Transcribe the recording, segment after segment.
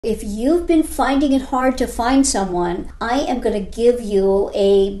If you've been finding it hard to find someone, I am going to give you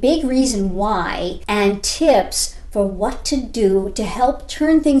a big reason why and tips for what to do to help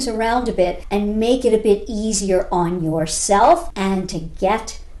turn things around a bit and make it a bit easier on yourself and to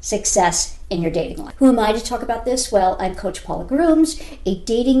get success in your dating life. Who am I to talk about this? Well, I'm Coach Paula Grooms, a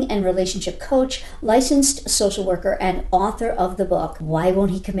dating and relationship coach, licensed social worker, and author of the book, Why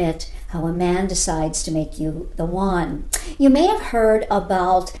Won't He Commit? How a Man Decides to Make You the One. You may have heard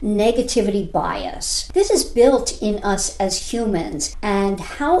about negativity bias. This is built in us as humans, and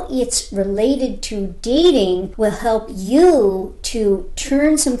how it's related to dating will help you to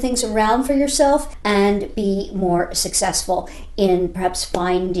turn some things around for yourself and be more successful in perhaps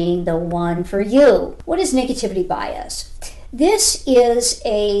finding the one for you. What is negativity bias? This is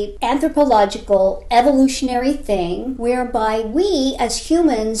an anthropological, evolutionary thing whereby we as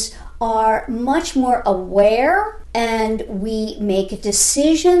humans are much more aware and we make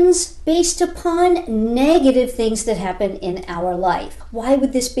decisions based upon negative things that happen in our life. Why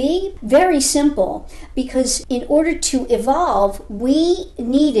would this be? Very simple. Because in order to evolve, we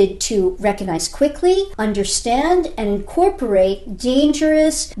needed to recognize quickly, understand, and incorporate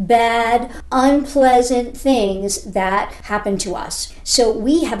dangerous, bad, unpleasant things that happen to us. So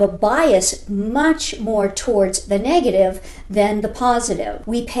we have a bias much more towards the negative than the positive.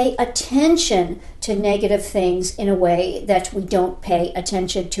 We pay attention to negative things in a way that we don't pay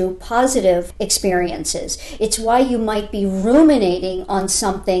attention to positive experiences. It's why you might be ruminating on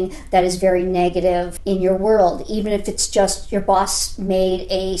something that is very negative in your world. Even if it's just your boss made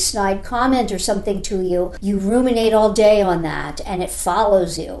a snide comment or something to you, you ruminate all day on that and it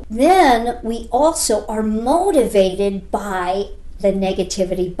follows you. Then we also are motivated by the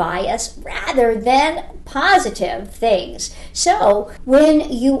negativity bias rather than positive things. So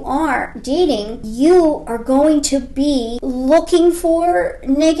when you are dating, you are going to be looking for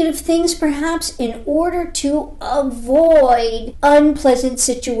negative things perhaps in order to avoid unpleasant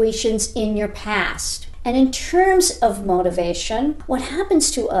situations in your past. And in terms of motivation, what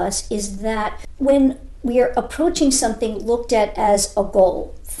happens to us is that when we are approaching something looked at as a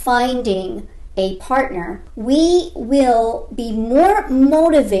goal, finding a partner, we will be more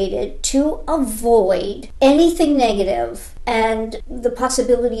motivated to avoid anything negative and the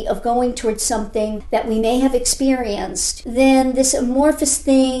possibility of going towards something that we may have experienced than this amorphous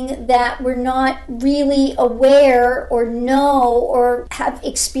thing that we're not really aware or know or have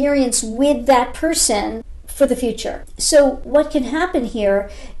experience with that person for the future. So what can happen here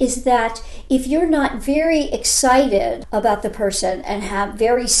is that if you're not very excited about the person and have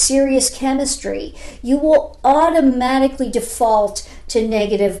very serious chemistry, you will automatically default to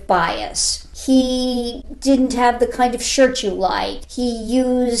negative bias. He didn't have the kind of shirt you like. He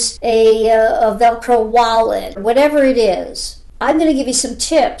used a Velcro wallet, whatever it is. I'm going to give you some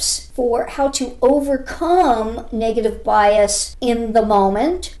tips for how to overcome negative bias in the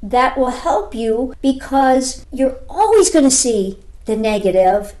moment that will help you, because you're always going to see the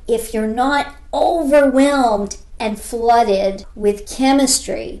negative if you're not overwhelmed and flooded with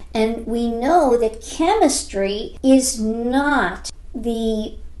chemistry. And we know that chemistry is not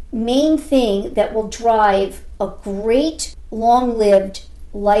the main thing that will drive a great, long-lived,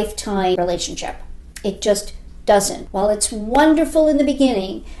 lifetime relationship. It just doesn't. While it's wonderful in the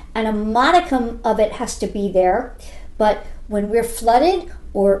beginning and a modicum of it has to be there, but when we're flooded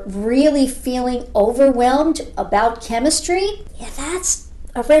or really feeling overwhelmed about chemistry, that's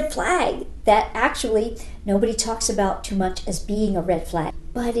a red flag that actually nobody talks about too much as being a red flag.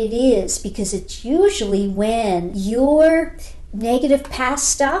 But it is, because it's usually when your negative past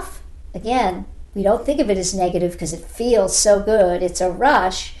stuff, again, we don't think of it as negative because it feels so good, it's a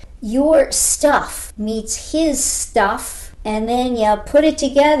rush. Your stuff meets his stuff, and then you put it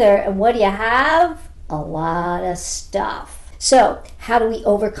together, and what do you have? A lot of stuff. So, how do we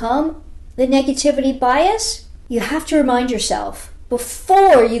overcome the negativity bias? You have to remind yourself,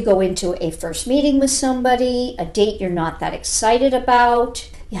 before you go into a first meeting with somebody, a date you're not that excited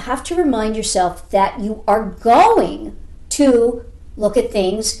about, you have to remind yourself that you are going to look at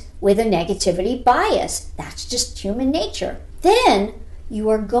things with a negativity bias. That's just human nature. Then you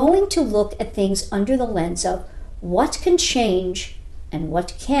are going to look at things under the lens of what can change and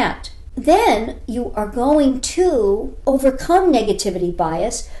what can't. Then you are going to overcome negativity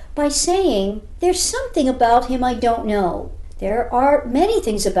bias by saying, there's something about him I don't know. There are many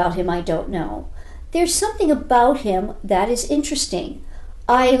things about him I don't know. There's something about him that is interesting.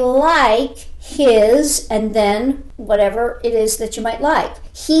 I like his, and then whatever it is that you might like.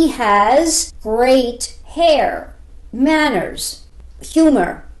 He has great hair, manners,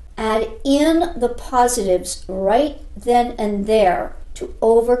 humor. Add in the positives right then and there to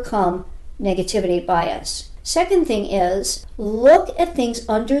overcome negativity bias. Second thing is, look at things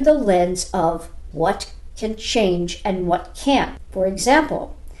under the lens of what can change and what can't. For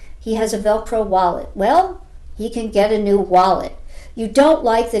example, he has a Velcro wallet. Well, he can get a new wallet. You don't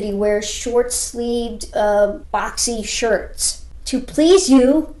like that he wears short-sleeved, boxy shirts. To please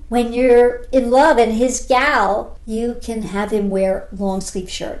you, when you're in love and his gal, you can have him wear long-sleeve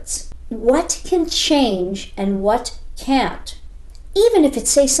shirts. What can change and what can't? Even if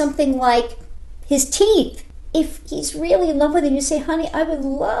it's, say, something like his teeth. If he's really in love with you, you say, honey, I would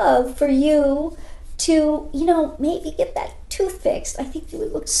love for you to, maybe get that tooth fixed. I think you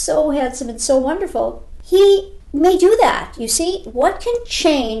would look so handsome and so wonderful. He may do that, you see? What can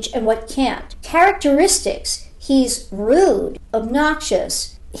change and what can't? Characteristics. He's rude,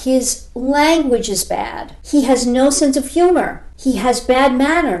 obnoxious. His language is bad. He has no sense of humor. He has bad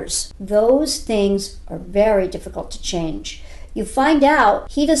manners. Those things are very difficult to change. You find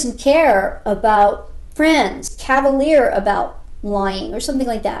out he doesn't care about friends, cavalier about lying or something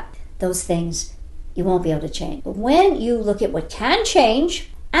like that. Those things you won't be able to change. But when you look at what can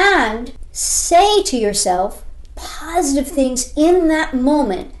change and say to yourself positive things in that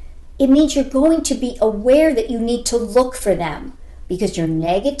moment, it means you're going to be aware that you need to look for them, because your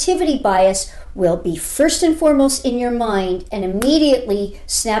negativity bias will be first and foremost in your mind and immediately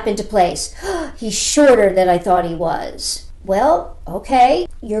snap into place. He's shorter than I thought he was. Well, okay,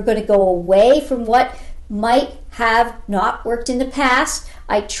 you're going to go away from what might have not worked in the past.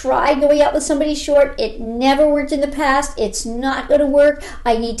 I tried going out with somebody short. It never worked in the past. It's not going to work.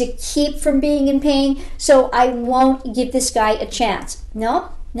 I need to keep from being in pain, so I won't give this guy a chance.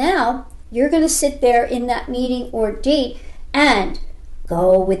 No, now you're going to sit there in that meeting or date and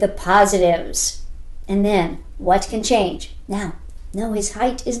go with the positives. And then what can change? Now, no, his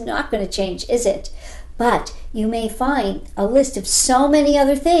height is not going to change, is it? But you may find a list of so many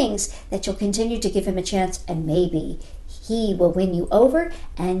other things that you'll continue to give him a chance, and maybe he will win you over,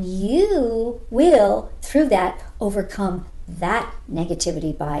 and you will, through that, overcome that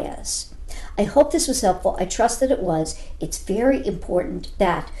negativity bias. I hope this was helpful. I trust that it was. It's very important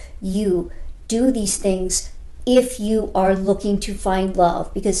that you do these things if you are looking to find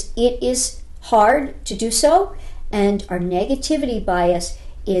love, because it is hard to do so, and our negativity bias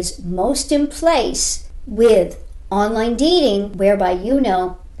is most in place with online dating, whereby you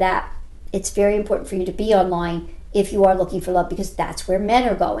know that it's very important for you to be online if you are looking for love, because that's where men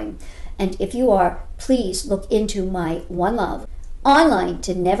are going. And if you are, please look into my One Love Online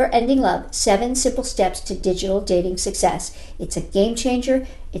to Never-Ending Love, 7 Simple Steps to Digital Dating Success. It's a game changer.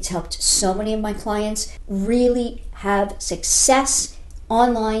 It's helped so many of my clients really have success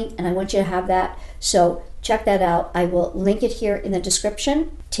online, and I want you to have that. So check that out. I will link it here in the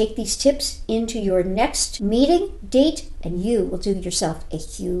description. Take these tips into your next meeting, date, and you will do yourself a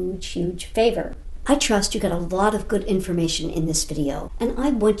huge, huge favor. I trust you got a lot of good information in this video, and I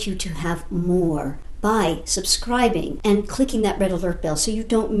want you to have more by subscribing and clicking that red alert bell so you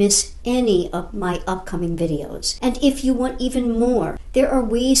don't miss any of my upcoming videos. And if you want even more, there are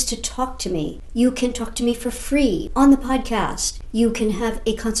ways to talk to me. You can talk to me for free on the podcast. You can have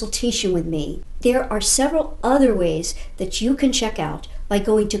a consultation with me. There are several other ways that you can check out by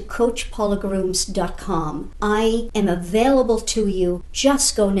going to CoachPaulagrooms.com. I am available to you.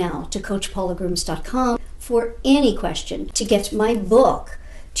 Just go now to CoachPaulagrooms.com for any question, to get my book,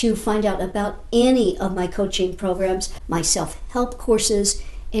 to find out about any of my coaching programs, my self-help courses,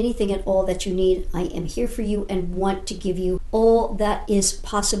 anything at all that you need. I am here for you and want to give you all that is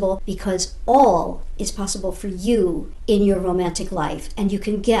possible, because all is possible for you in your romantic life, and you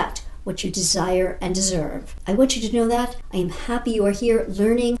can get what you desire and deserve. I want you to know that. I am happy you are here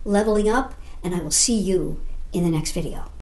learning, leveling up, and I will see you in the next video.